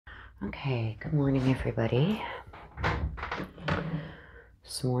Okay, good morning everybody.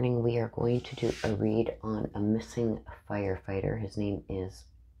 This morning we are going to do a read on a missing firefighter. His name is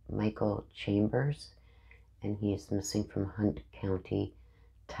Michael Chambers and he is missing from Hunt County,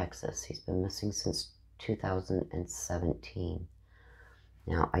 Texas. He's been missing since 2017.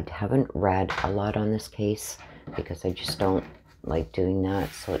 Now, I haven't read a lot on this case because I just don't like doing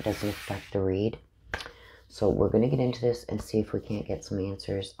that, so it doesn't affect the read. So we're going to get into this and see if we can't get some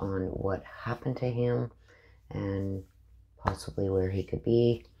answers on what happened to him and possibly where he could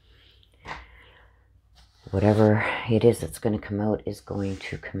be. Whatever it is that's going to come out is going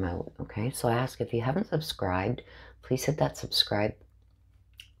to come out. Okay, so I ask, if you haven't subscribed, please hit that subscribe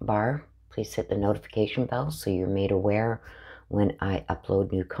bar. Please hit the notification bell so you're made aware when I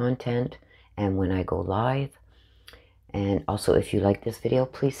upload new content and when I go live. And also, if you like this video,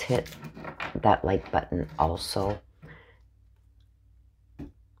 please hit that like button also.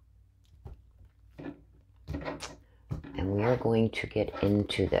 And we are going to get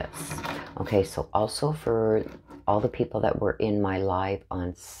into this. Okay, so also for all the people that were in my live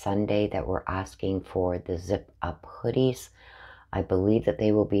on Sunday that were asking for the zip up hoodies, I believe that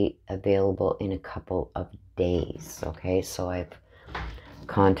they will be available in a couple of days. Okay, so I've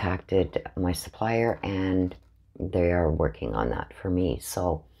contacted my supplier and they are working on that for me.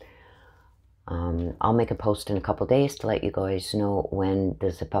 So I'll make a post in a couple days to let you guys know when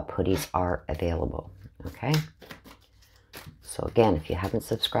the zip up hoodies are available. Okay, so again, if you haven't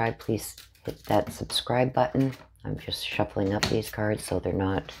subscribed, please hit that subscribe button. I'm just shuffling up these cards so they're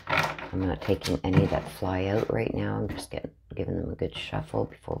not, I'm not taking any that fly out right now. I'm just giving them a good shuffle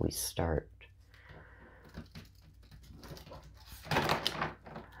before we start.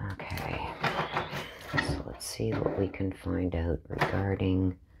 Okay, so let's see what we can find out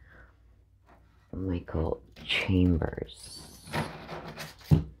regarding Michael Chambers.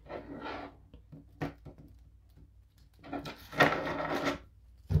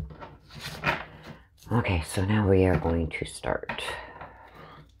 Okay, so now we are going to start.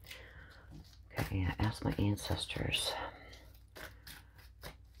 Okay, I asked my ancestors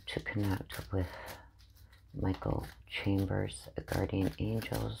to connect with Michael Chambers, guardian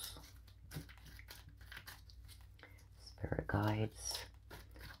angels, spirit guides,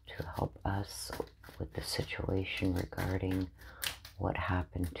 to help us with the situation regarding what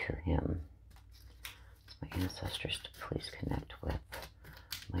happened to him. So my ancestors to please connect with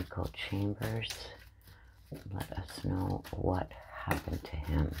Michael Chambers. Let us know what happened to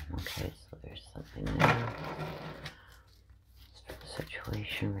him. Okay, so there's something there. It's for the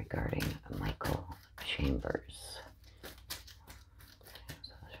situation regarding Michael Chambers.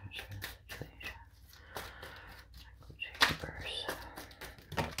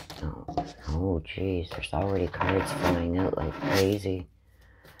 Oh, geez, there's already cards flying out like crazy.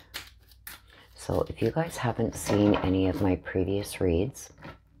 So if you guys haven't seen any of my previous reads,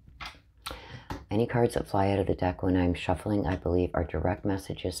 any cards that fly out of the deck when I'm shuffling, I believe, are direct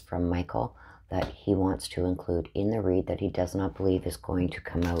messages from Michael that he wants to include in the read that he does not believe is going to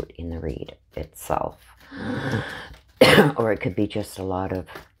come out in the read itself. Or it could be just a lot of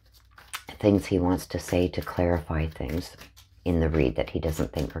things he wants to say to clarify things in the read that he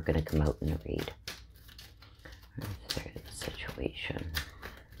doesn't think are going to come out in the read. There's the situation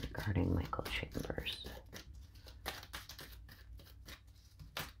regarding Michael Chambers.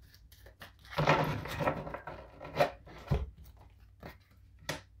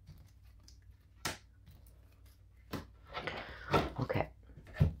 Okay,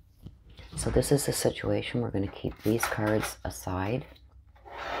 so this is the situation. We're going to keep these cards aside.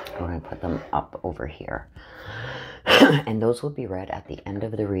 We're going to put them up over here. And those will be read at the end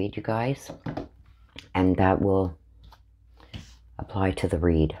of the read, you guys. And that will apply to the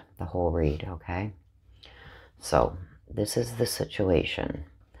read, the whole read, okay? So this is the situation.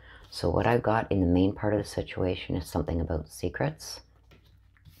 So what I've got in the main part of the situation is something about secrets.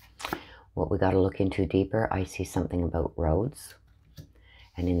 What we got to look into deeper, I see something about roads.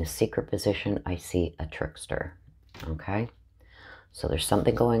 And in the secret position, I see a trickster. Okay? So there's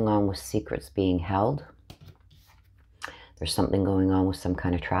something going on with secrets being held. There's something going on with some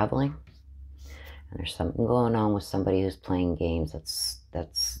kind of traveling. And there's something going on with somebody who's playing games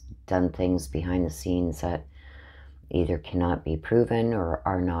that's done things behind the scenes that either cannot be proven or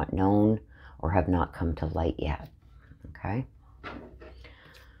are not known or have not come to light yet. Okay?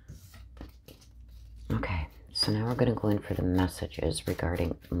 Okay, so now we're going to go in for the messages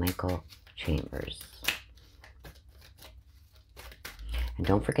regarding Michael Chambers. And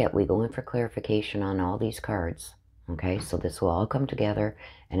don't forget, we go in for clarification on all these cards. Okay, so this will all come together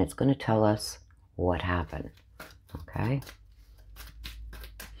and it's going to tell us what happened. Okay?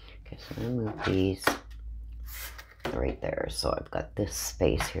 Okay, so I'm going to move these right there. So I've got this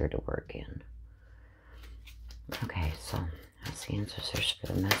space here to work in. Okay, so that's the ancestors for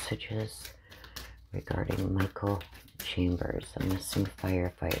the messages regarding Michael Chambers, a missing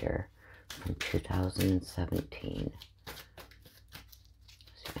firefighter from 2017.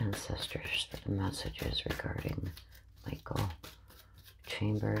 The ancestors for the messages regarding Michael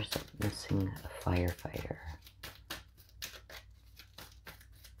Chambers, missing a firefighter.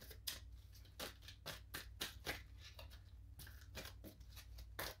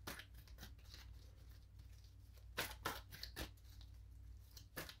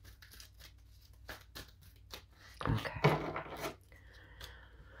 Okay.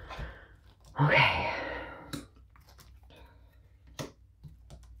 Okay.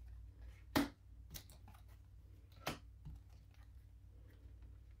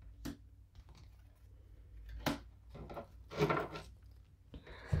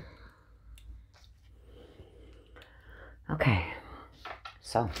 Okay,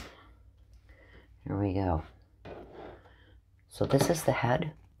 so here we go. So this is the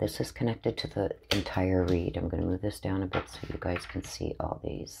head. This is connected to the entire read. I'm going to move this down a bit so you guys can see all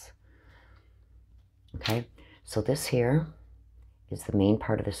these. Okay, so this here is the main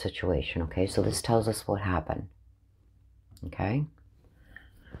part of the situation. Okay, so this tells us what happened. Okay,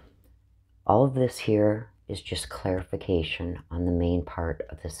 all of this here is just clarification on the main part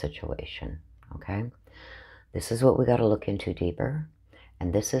of the situation. Okay, this is what we got to look into deeper,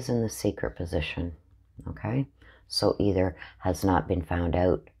 and this is in the secret position. Okay, so either has not been found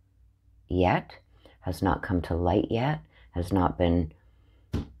out yet, has not come to light yet, has not been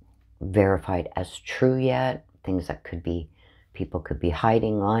verified as true yet, things that could be, people could be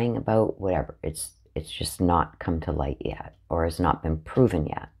hiding, lying about, whatever. It's just not come to light yet, or has not been proven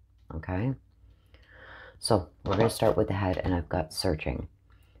yet. Okay, so we're going to start with the head, and I've got searching.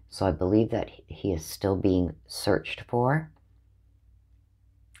 So I believe that he is still being searched for.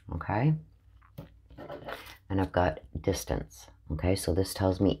 Okay, and I've got distance. Okay, so this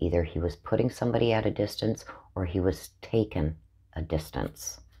tells me either he was putting somebody at a distance or he was taken a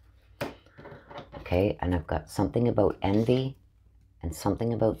distance. Okay, and I've got something about envy and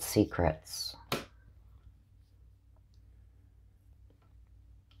something about secrets.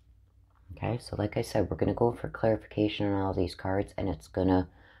 Okay, so like I said, we're going to go for clarification on all these cards, and it's going to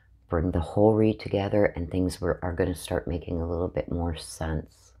bring the whole read together, and things are going to start making a little bit more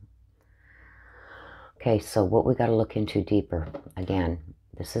sense. Okay, so what we got to look into deeper, again,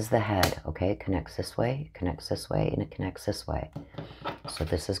 this is the head. Okay, it connects this way, it connects this way, and it connects this way. So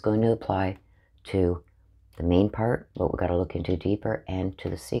this is going to apply to the main part, what we got to look into deeper, and to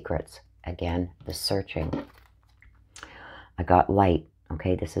the secrets. Again, the searching. I got light.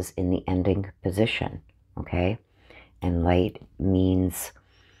 Okay, this is in the ending position. Okay, and light means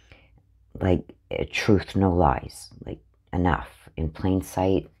like truth, no lies, like enough, in plain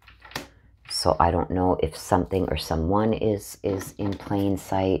sight. So I don't know if something or someone is in plain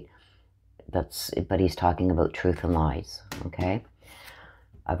sight, but he's talking about truth and lies. Okay,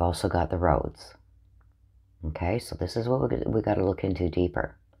 I've also got the roads. Okay, so this is what we got to look into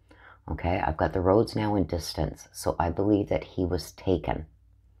deeper. Okay, I've got the roads now in distance, so I believe that he was taken.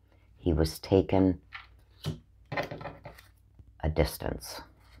 He was taken a distance.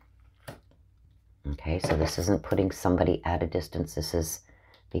 Okay, so this isn't putting somebody at a distance. This is,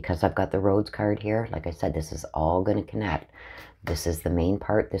 because I've got the roads card here, like I said, this is all going to connect. This is the main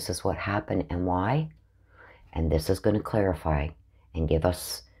part. This is what happened and why. And this is going to clarify and give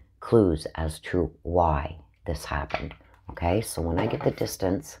us clues as to why this happened. Okay, so when I get the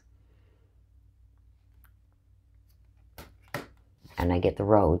distance and I get the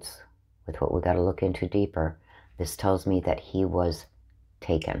roads with what we got to look into deeper, this tells me that he was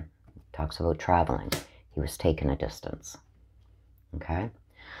taken. Talks about traveling. He was taken a distance. Okay,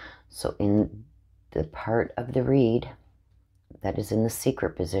 so in the part of the read that is in the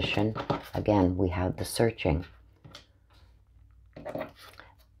secret position, again, we have the searching.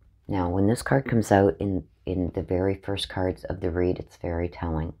 Now, when this card comes out in the very first cards of the read, it's very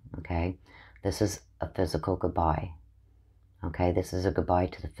telling. Okay, this is a physical goodbye. Okay, this is a goodbye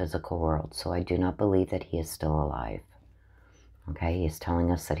to the physical world. So I do not believe that he is still alive. Okay, he is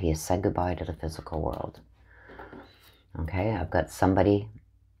telling us that he has said goodbye to the physical world. Okay, I've got somebody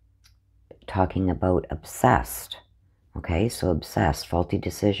talking about obsessed. Okay, so obsessed, faulty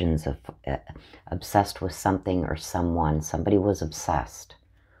decisions, obsessed with something or someone. Somebody was obsessed.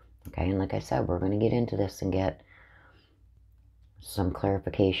 Okay, and like I said, we're going to get into this and get some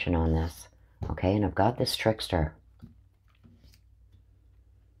clarification on this. Okay, and I've got this trickster.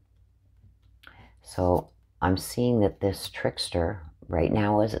 So I'm seeing that this trickster right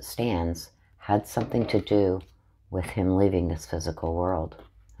now as it stands, had something to do with him leaving this physical world,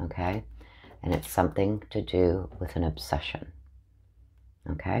 okay? And it's something to do with an obsession,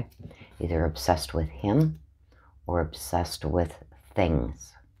 okay? Either obsessed with him or obsessed with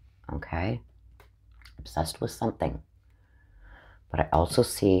things, okay? Obsessed with something. But I also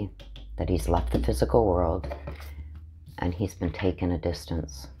see that he's left the physical world and he's been taken a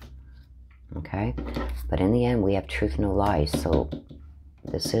distance, okay? But in the end, we have truth, no lies. So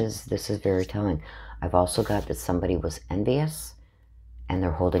this is very telling. I've also got that somebody was envious and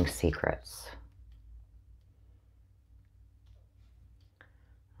they're holding secrets.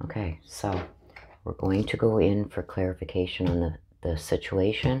 Okay, so we're going to go in for clarification on the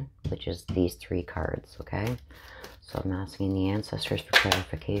situation, which is these 3 cards, okay? So I'm asking the ancestors for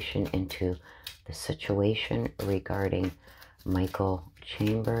clarification into the situation regarding Michael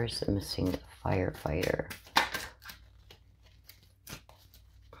Chambers, missing firefighter.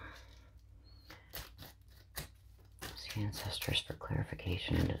 Ask the ancestors for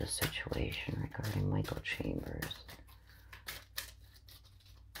clarification into the situation regarding Michael Chambers.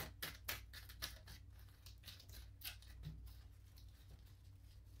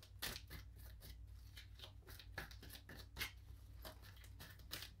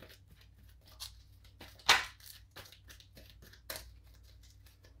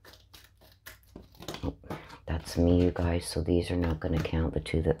 That's me, you guys, so these are not going to count, the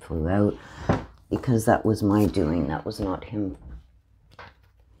 2 that flew out, because that was my doing. That was not him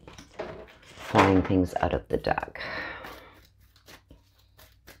flying things out of the deck.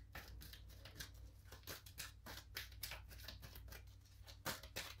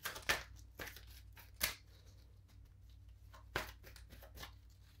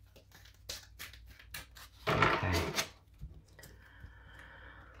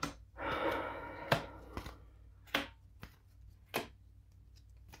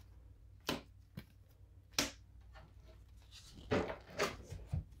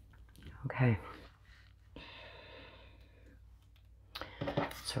 Okay.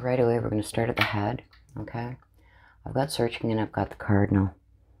 So right away, we're going to start at the head, okay? I've got searching and I've got the cardinal.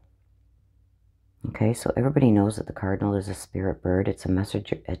 Okay, so everybody knows that the cardinal is a spirit bird. It's a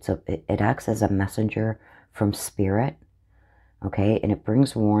messenger. It acts as a messenger from spirit, okay? And it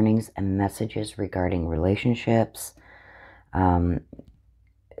brings warnings and messages regarding relationships,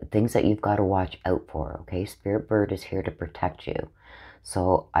 things that you've got to watch out for, okay? Spirit bird is here to protect you.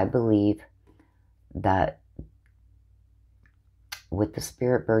 So I believe that with the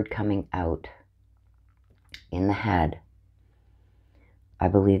spirit bird coming out in the head, I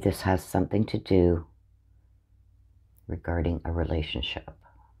believe this has something to do regarding a relationship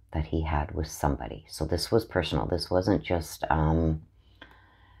that he had with somebody. So this was personal. This wasn't just wrong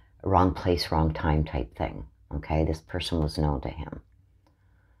place, wrong time type thing, okay? This person was known to him.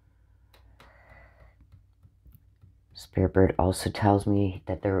 Spirit bird also tells me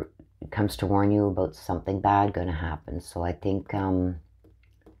that there comes to warn you about something bad going to happen. So I think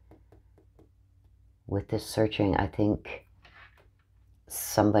with this searching, I think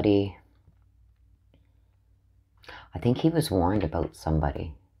somebody, I think he was warned about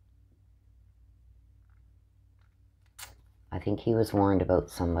somebody. I think he was warned about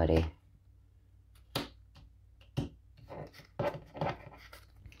somebody.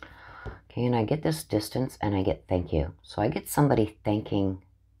 Okay, and I get this distance and I get thank you. So I get somebody thanking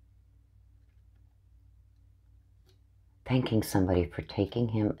somebody for taking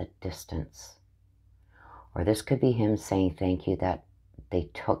him a distance. Or this could be him saying thank you that they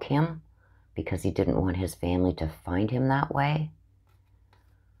took him because he didn't want his family to find him that way.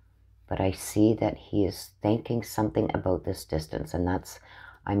 But I see that he is thanking something about this distance. And that's,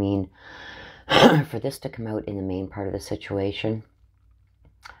 I mean, for this to come out in the main part of the situation,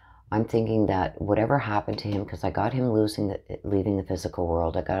 I'm thinking that whatever happened to him, because I got him leaving the physical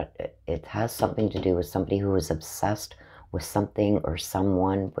world, it has something to do with somebody who was obsessed with something or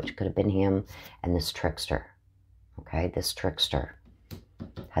someone, which could have been him, and this trickster. Okay, this trickster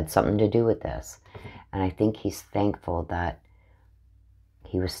had something to do with this. And I think he's thankful that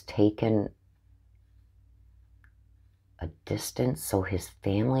he was taken a distance so his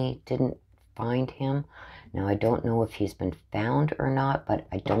family didn't find him. Now, I don't know if he's been found or not, but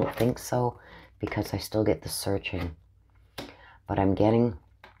I don't think so because I still get the searching. But I'm getting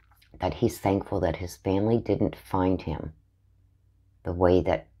that he's thankful that his family didn't find him the way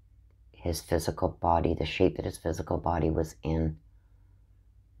that his physical body, the shape that his physical body was in.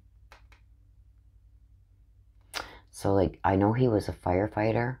 So, like, I know he was a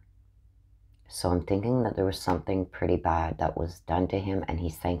firefighter. So I'm thinking that there was something pretty bad that was done to him, and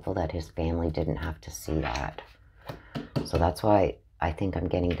he's thankful that his family didn't have to see that. So that's why I think I'm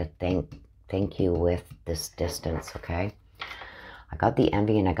getting to thank you with this distance, okay? I got the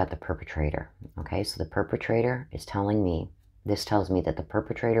envy and I got the perpetrator, okay? So the perpetrator is telling me, this tells me that the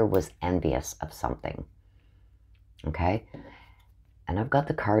perpetrator was envious of something, okay? And I've got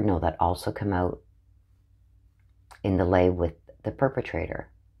the cardinal that also come out in the lay with the perpetrator.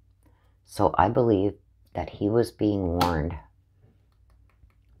 So I believe that he was being warned,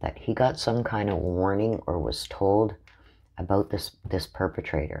 that he got some kind of warning or was told about this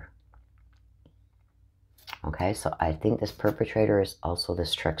perpetrator. Okay, so I think this perpetrator is also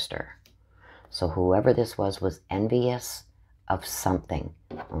this trickster. So whoever this was envious of something,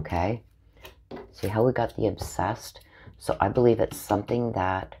 okay? See how we got the obsessed? So I believe it's something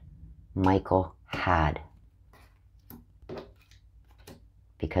that Michael had.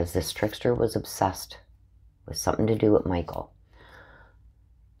 Because this trickster was obsessed with something to do with Michael.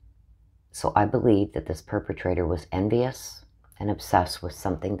 So I believe that this perpetrator was envious and obsessed with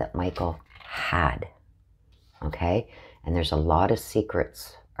something that Michael had. Okay? And there's a lot of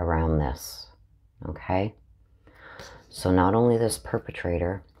secrets around this. Okay? So not only this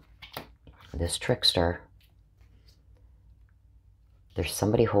perpetrator, this trickster, there's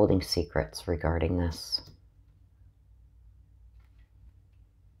somebody holding secrets regarding this.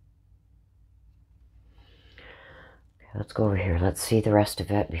 Let's go over here. Let's see the rest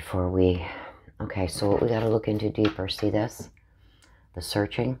of it before we... Okay, so what we got to look into deeper. See this? The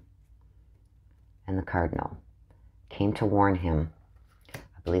searching and the cardinal came to warn him.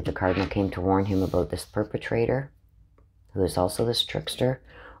 I believe the cardinal came to warn him about this perpetrator, who is also this trickster,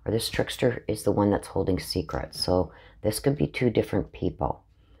 or this trickster is the one that's holding secrets. So this could be two different people.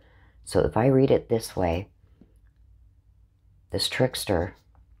 So if I read it this way, this trickster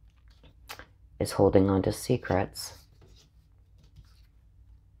is holding on to secrets.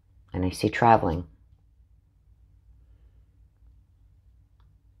 And I see traveling.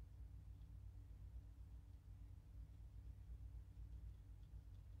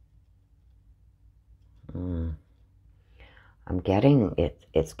 I'm getting it.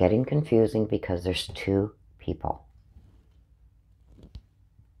 It's getting confusing because there's two people.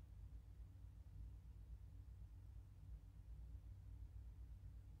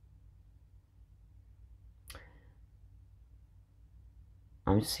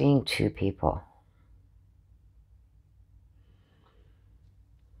 I'm seeing two people.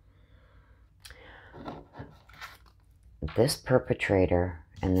 This perpetrator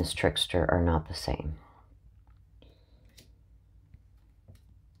and this trickster are not the same.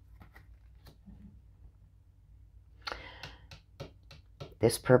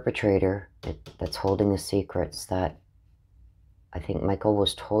 This perpetrator that's holding the secrets that I think Michael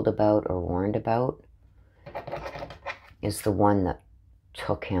was told about or warned about is the one that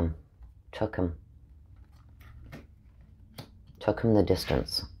took him the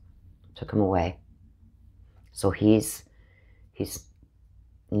distance, took him away. So he's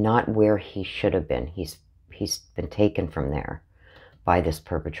not where he should have been. He's been taken from there by this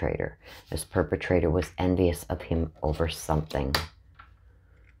perpetrator. This perpetrator was envious of him over something.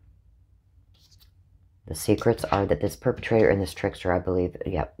 The secrets are that this perpetrator and this trickster, I believe,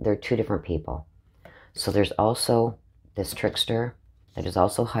 yeah, they're two different people. So there's also this trickster that is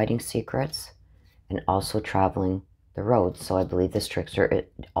also hiding secrets and also traveling the road. So I believe this trickster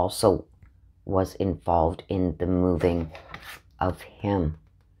it also was involved in the moving of him.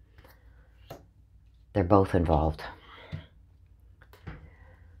 They're both involved.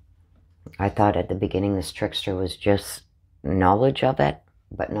 I thought at the beginning this trickster was just knowledge of it,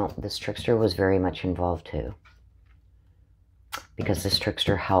 but no, this trickster was very much involved too. Because this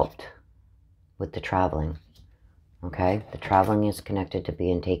trickster helped with the traveling. Okay? The traveling is connected to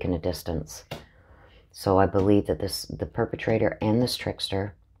being taken a distance. So I believe that the perpetrator and this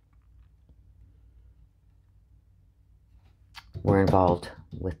trickster were involved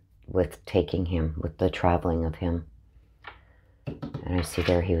with taking him, with the traveling of him. And I see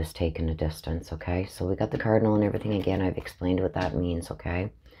there he was taken a distance, okay? So we got the cardinal and everything again. I've explained what that means,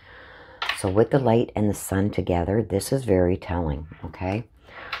 okay? So with the light and the sun together, this is very telling, okay?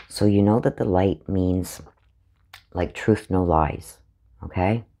 So you know that the light means like truth, no lies,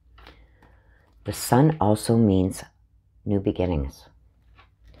 okay? The sun also means new beginnings.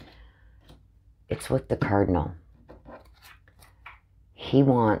 It's with the cardinal. He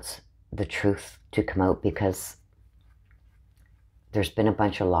wants the truth to come out because there's been a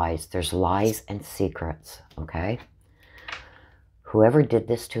bunch of lies. There's lies and secrets, okay? Whoever did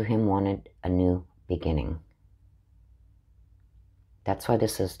this to him wanted a new beginning. That's why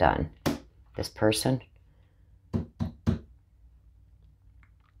this is done. This person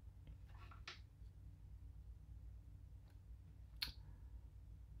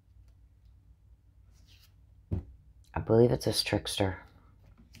believe it's this trickster.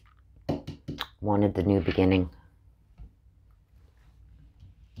 Wanted the new beginning.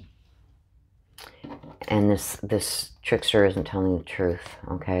 And this trickster isn't telling the truth,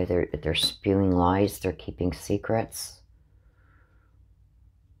 okay? They're spewing lies. They're keeping secrets.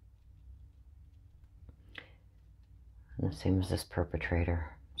 And the same as this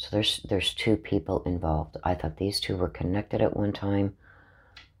perpetrator. So there's two people involved. I thought these two were connected at one time,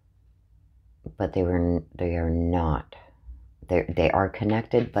 but they are not. They are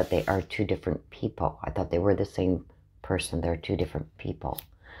connected, but they are two different people. I thought they were the same person. They're two different people.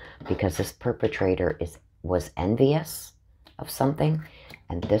 Because this perpetrator was envious of something,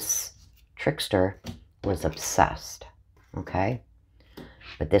 and this trickster was obsessed, okay?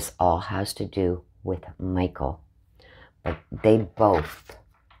 But this all has to do with Michael. But they both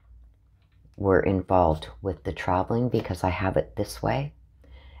were involved with the traveling, because I have it this way,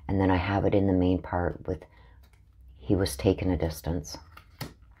 and then I have it in the main part with he was taken a distance.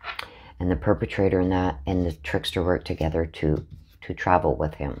 And the perpetrator and the trickster worked together to travel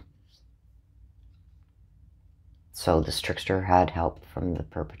with him. So this trickster had help from the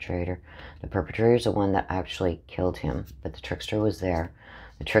perpetrator. The perpetrator is the one that actually killed him, but the trickster was there.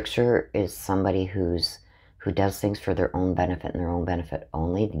 The trickster is somebody who does things for their own benefit and their own benefit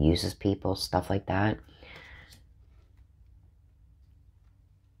only, uses people, stuff like that.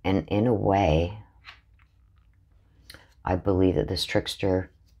 And in a way, I believe that this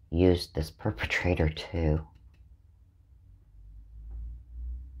trickster used this perpetrator too.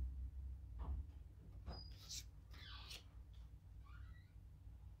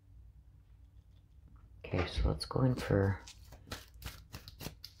 Okay, so let's go in for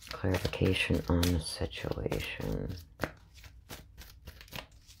clarification on the situation.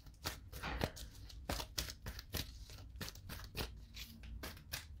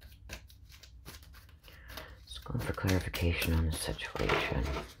 Let's go in for clarification on the situation.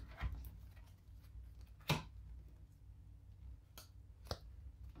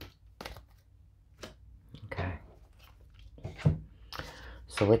 Okay.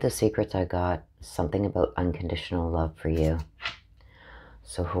 So with the secrets, I got something about unconditional love for you.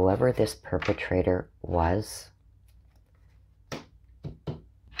 So whoever this perpetrator was,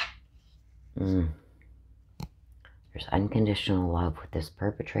 there's unconditional love with this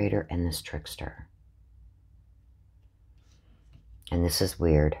perpetrator and this trickster. And this is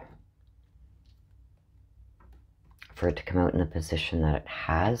weird for it to come out in the position that it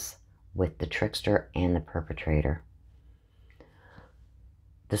has with the trickster and the perpetrator.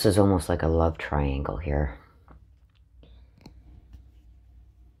 This is almost like a love triangle here.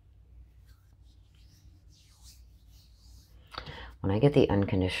 When I get the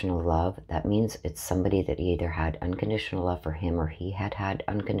unconditional love, that means it's somebody that either had unconditional love for him or he had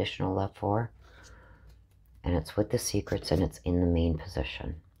unconditional love for. And it's with the secrets and it's in the main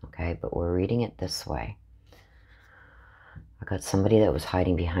position. Okay, but we're reading it this way. I got somebody that was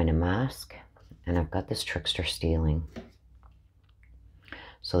hiding behind a mask, and I've got this trickster stealing.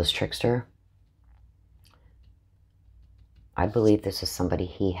 So this trickster, I believe this is somebody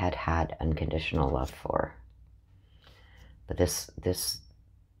he had unconditional love for. But this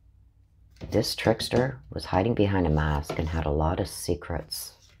trickster was hiding behind a mask and had a lot of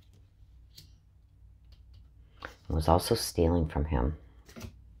secrets. And was also stealing from him.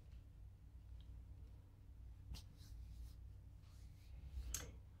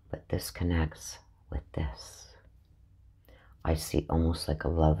 But this connects with this. I see almost like a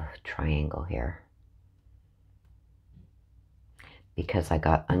love triangle here. Because I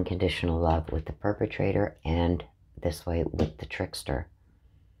got unconditional love with the perpetrator and this way with the trickster.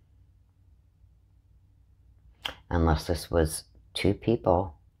 Unless this was two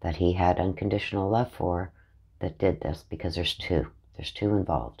people that he had unconditional love for that did this, because there's two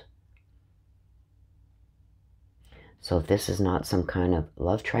involved. So if this is not some kind of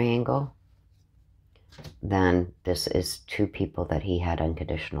love triangle, then this is two people that he had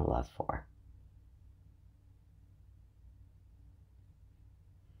unconditional love for.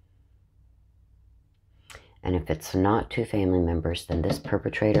 And if it's not two family members, then this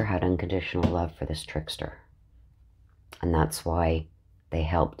perpetrator had unconditional love for this trickster. And that's why they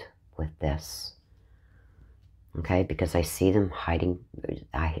helped with this. Okay, because I see them hiding,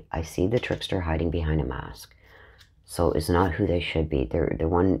 I see the trickster hiding behind a mask. So it's not who they should be. They're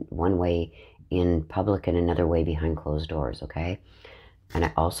one way in public and another way behind closed doors, okay? And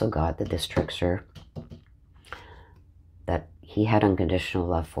I also got that this trickster that he had unconditional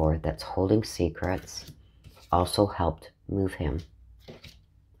love for, that's holding secrets, also helped move him.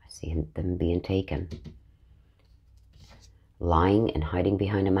 I see them being taken. Lying and hiding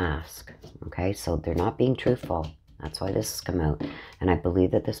behind a mask. Okay, so they're not being truthful. That's why this has come out. And I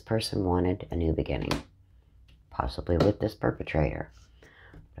believe that this person wanted a new beginning, possibly with this perpetrator.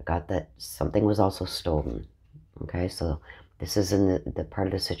 I got that something was also stolen. Okay, so this is in the part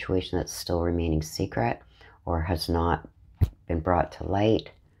of the situation that's still remaining secret or has not been brought to light.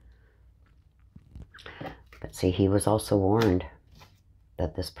 But see, he was also warned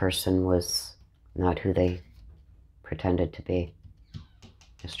that this person was not who they pretended to be.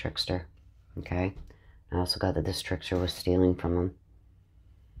 This trickster. Okay, I also got that this trickster was stealing from him.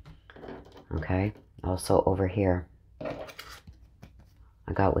 Okay, also over here,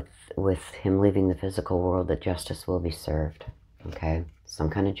 I got with him leaving the physical world that justice will be served. Okay, some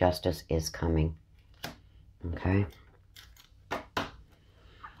kind of justice is coming. Okay.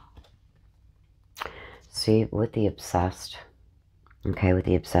 See, with the obsessed, okay, with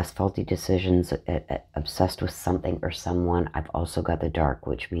the obsessed, faulty decisions, obsessed with something or someone, I've also got the dark,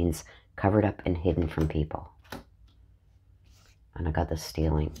 which means covered up and hidden from people. And I got the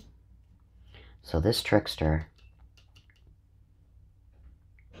stealing. So this trickster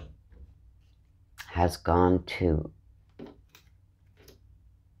has gone to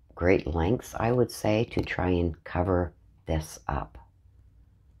great lengths, I would say, to try and cover this up.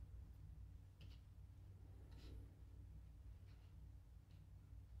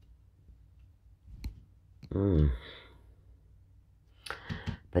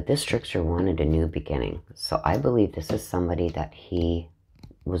 But this trickster wanted a new beginning. So I believe this is somebody that he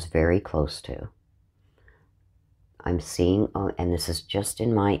was very close to. I'm seeing, oh, and this is just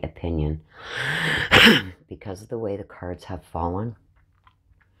in my opinion, because of the way the cards have fallen,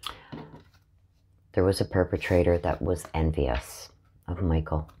 there was a perpetrator that was envious of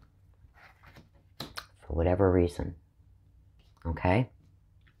Michael for whatever reason. Okay?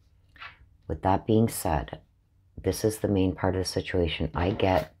 With that being said, this is the main part of the situation. I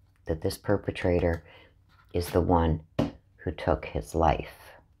get that this perpetrator is the one who took his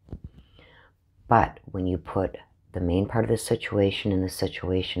life. But when you put the main part of the situation and the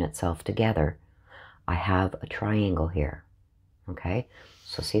situation itself together, I have a triangle here. Okay?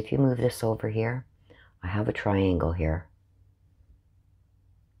 So see if you move this over here. I have a triangle here.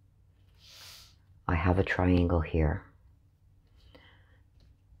 I have a triangle here.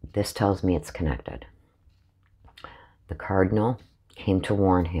 This tells me it's connected. The cardinal came to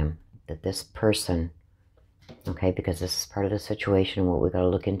warn him that this person, okay, because this is part of the situation, what we got to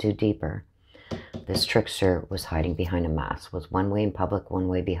look into deeper. This trickster was hiding behind a mask, was one way in public, one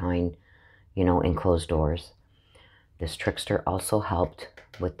way behind, you know, in closed doors. This trickster also helped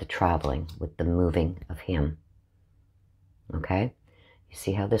with the traveling, with the moving of him. Okay? You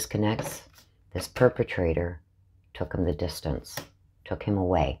see how this connects? This perpetrator took him the distance, took him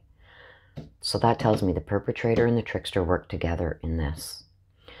away. So that tells me the perpetrator and the trickster worked together in this.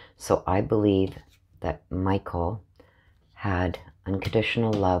 So I believe that Michael had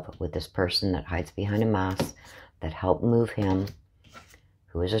unconditional love with this person that hides behind a mask, that helped move him,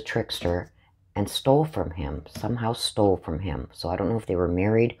 who is a trickster, and stole from him, somehow stole from him. So I don't know if they were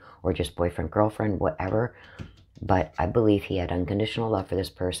married or just boyfriend, girlfriend, whatever, but I believe he had unconditional love for this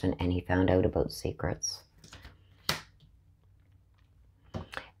person and he found out about secrets.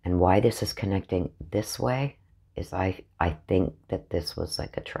 And why this is connecting this way is I think that this was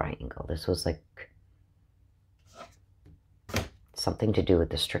like a triangle. This was like something to do with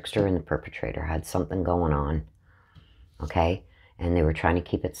this trickster and the perpetrator had something going on. Okay? And they were trying to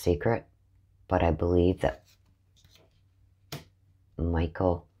keep it secret. But I believe that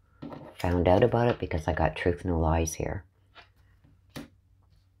Michael found out about it because I got truth, no lies here.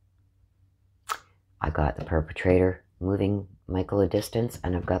 I got the perpetrator moving Michael a distance,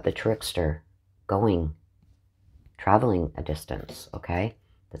 and I've got the trickster traveling a distance, okay?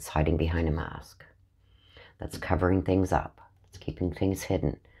 That's hiding behind a mask. That's covering things up. It's keeping things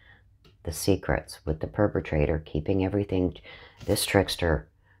hidden. The secrets with the perpetrator, keeping everything. This trickster,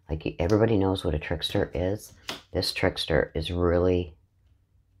 like everybody knows what a trickster is. This trickster is really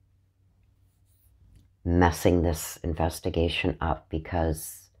messing this investigation up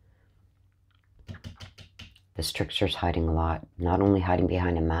because this trickster's hiding a lot. Not only hiding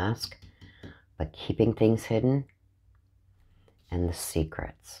behind a mask, but keeping things hidden and the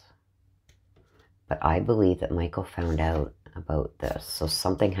secrets. But I believe that Michael found out about this. So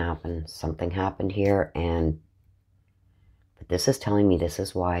something happened here, and but this is telling me this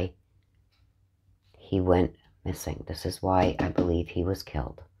is why he went missing. This is why I believe he was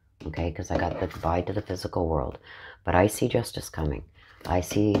killed. Okay, because I got the goodbye to the physical world. But I see justice coming. I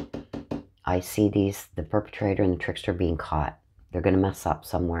see the perpetrator and the trickster being caught. They're going to mess up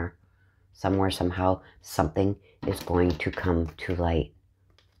somewhere. Somehow, something is going to come to light.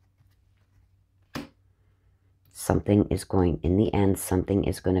 something is going, in the end, something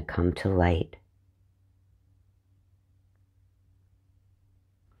is going to come to light.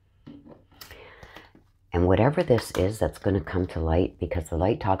 And whatever this is that's going to come to light, because the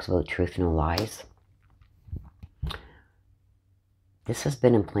light talks about truth, no lies, this has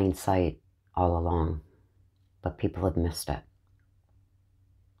been in plain sight all along, but people have missed it.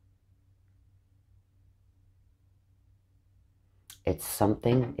 It's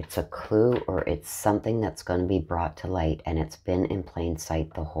something, it's a clue, or it's something that's going to be brought to light, and it's been in plain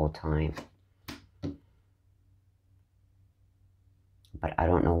sight the whole time. But I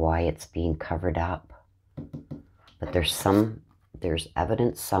don't know why it's being covered up. But there's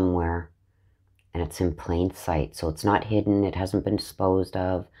evidence somewhere, and it's in plain sight. So it's not hidden, it hasn't been disposed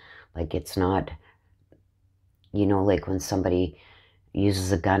of. Like, it's not, you know, like when somebody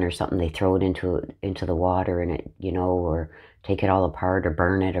uses a gun or something, they throw it into the water, and it, you know, or take it all apart or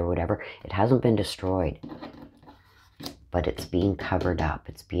burn it or whatever. It hasn't been destroyed, but it's being covered up.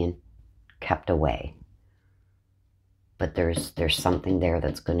 It's being kept away. But there's something there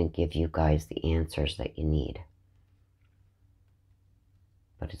that's going to give you guys the answers that you need.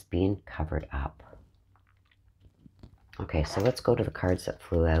 But it's being covered up. Okay, so let's go to the cards that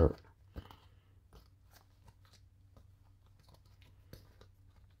flew out.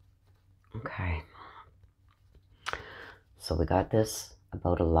 Okay. So we got this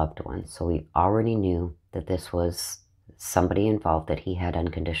about a loved one. So we already knew that this was somebody involved that he had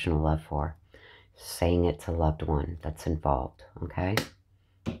unconditional love for. Saying it's a loved one that's involved, okay?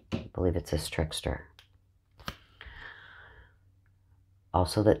 I believe it's this trickster.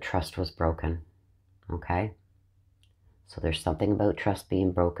 Also that trust was broken, okay? So there's something about trust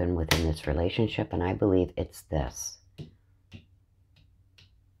being broken within this relationship, and I believe it's this.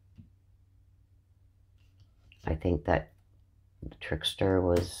 I think that the trickster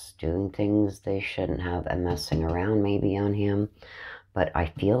was doing things they shouldn't have and messing around maybe on him, but I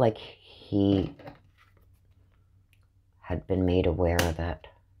feel like he had been made aware of it.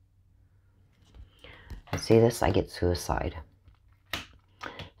 I see this, I get suicide.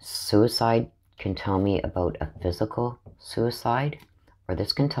 Suicide can tell me about a physical suicide, or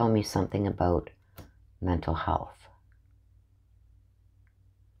this can tell me something about mental health.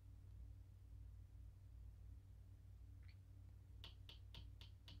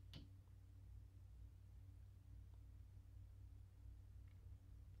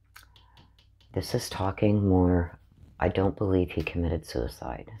 This is talking more, I don't believe he committed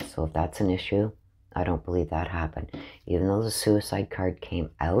suicide. So if that's an issue, I don't believe that happened. Even though the suicide card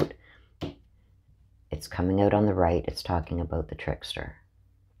came out, it's coming out on the right. It's talking about the trickster.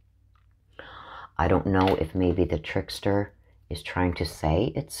 I don't know if maybe the trickster is trying to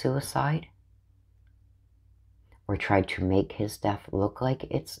say it's suicide, or tried to make his death look like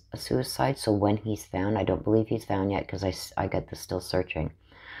it's a suicide. So when he's found, I don't believe he's found yet because I got this still searching.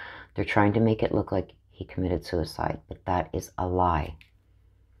 They're trying to make it look like he committed suicide, but that is a lie.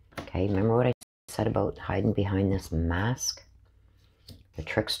 Okay, remember what I said about hiding behind this mask? The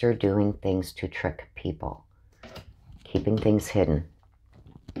trickster doing things to trick people, keeping things hidden.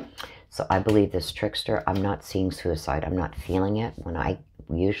 So I believe this trickster, I'm not seeing suicide. I'm not feeling it. When I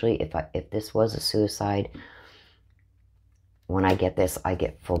usually, if this was a suicide, when I get this, I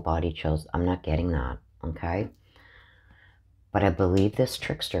get full body chills. I'm not getting that, okay? But I believe this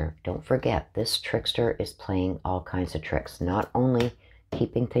trickster, don't forget, this trickster is playing all kinds of tricks. Not only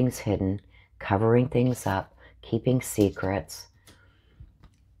keeping things hidden, covering things up, keeping secrets.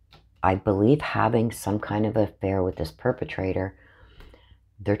 I believe having some kind of affair with this perpetrator.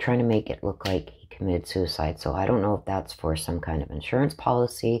 They're trying to make it look like he committed suicide. So I don't know if that's for some kind of insurance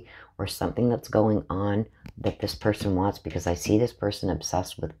policy or something that's going on that this person wants, because I see this person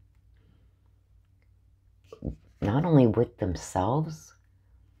obsessed with not only with themselves,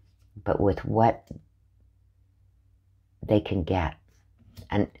 but with what they can get.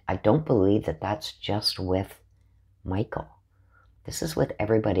 And I don't believe that that's just with Michael. This is with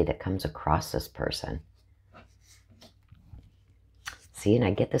everybody that comes across this person. See, and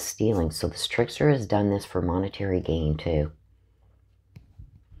I get the stealing. So this trickster has done this for monetary gain too.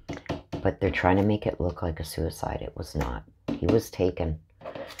 But they're trying to make it look like a suicide. It was not. He was taken.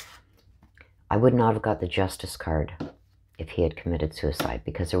 I would not have got the justice card if he had committed suicide,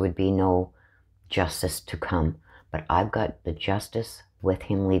 because there would be no justice to come. But I've got the justice with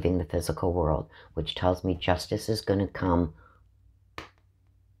him leaving the physical world, which tells me justice is going to come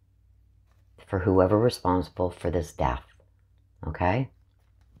for whoever responsible for this death. Okay?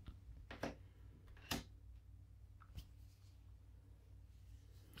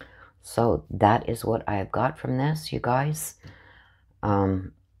 So that is what I have got from this, you guys.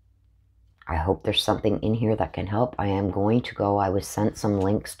 I hope there's something in here that can help. I am going to go. I was sent some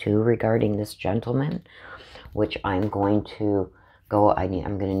links too regarding this gentleman, which I'm going to go. I'm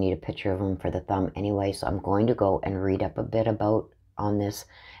going to need a picture of him for the thumb anyway. So I'm going to go and read up a bit about on this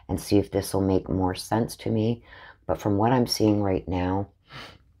and see if this will make more sense to me. But from what I'm seeing right now,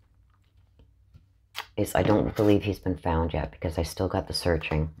 is I don't believe he's been found yet because I still got the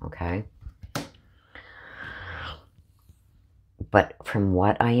searching, okay? But from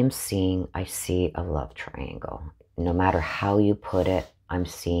what I am seeing, I see a love triangle. No matter how you put it, I'm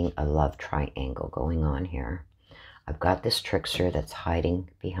seeing a love triangle going on here. I've got this trickster that's hiding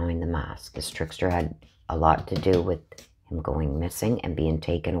behind the mask. This trickster had a lot to do with him going missing and being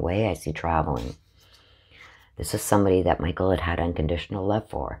taken away. I see traveling. This is somebody that Michael had unconditional love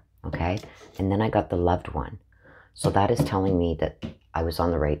for, okay? And then I got the loved one. So that is telling me that I was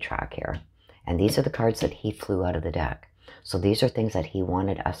on the right track here. And these are the cards that he flew out of the deck. So these are things that he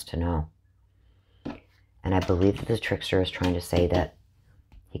wanted us to know. And I believe that the trickster is trying to say that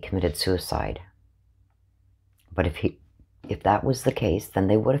he committed suicide. But if that was the case, then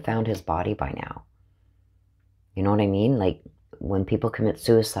they would have found his body by now. You know what I mean? Like, when people commit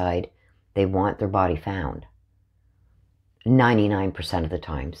suicide, they want their body found. 99% of the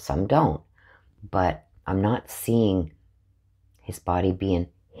time. Some don't. But I'm not seeing his body being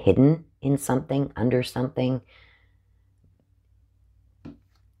hidden in something, under something.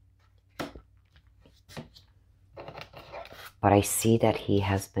 But I see that he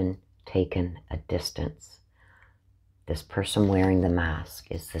has been taken a distance. This person wearing the mask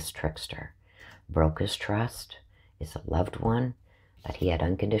is this trickster. Broke his trust, is a loved one that he had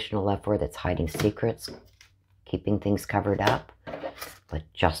unconditional love for, that's hiding secrets, keeping things covered up.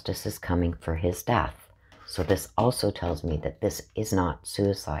 But justice is coming for his death. So this also tells me that this is not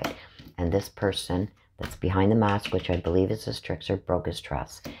suicide. And this person that's behind the mask, which I believe is this trickster, broke his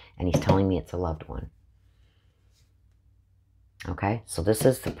trust. And he's telling me it's a loved one. Okay, so this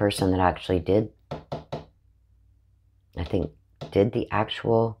is the person that actually did, I think, did the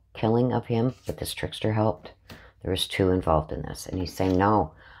actual killing of him, but this trickster helped. There was two involved in this. And he's saying,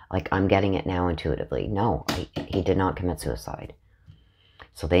 no, like, I'm getting it now intuitively. No, he did not commit suicide.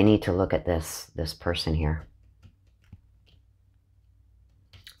 So they need to look at this person here.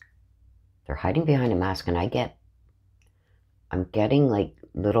 They're hiding behind a mask, and I'm getting like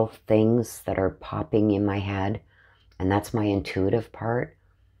little things that are popping in my head. And that's my intuitive part.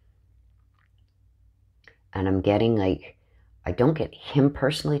 And I'm getting like, I don't get him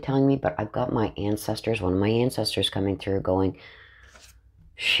personally telling me, but I've got my ancestors, one of my ancestors coming through going,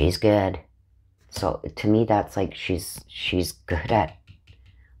 she's good. So to me, that's like, she's good at,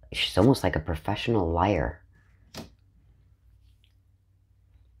 she's almost like a professional liar.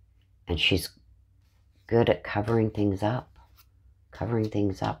 And she's good at covering things up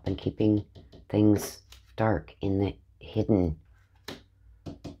and keeping things dark in the hidden,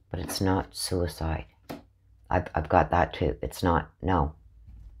 but it's not suicide. I've got that too. It's not, no.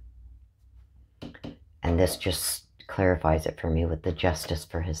 And this just clarifies it for me with the justice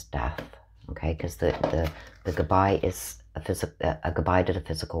for his death, okay? Because the goodbye is a goodbye to the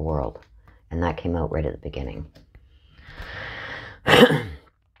physical world, and that came out right at the beginning.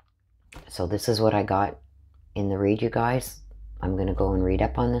 So this is what I got in the read, you guys. I'm going to go and read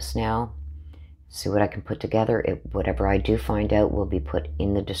up on this now. See what I can put together. Whatever I do find out will be put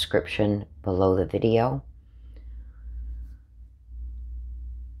in the description below the video.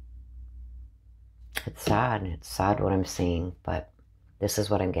 It's sad. It's sad what I'm seeing, but this is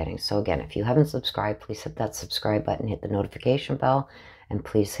what I'm getting. So again, if you haven't subscribed, please hit that subscribe button, hit the notification bell, and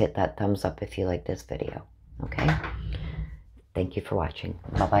please hit that thumbs up if you like this video. Okay? Thank you for watching.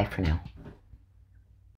 Bye-bye for now.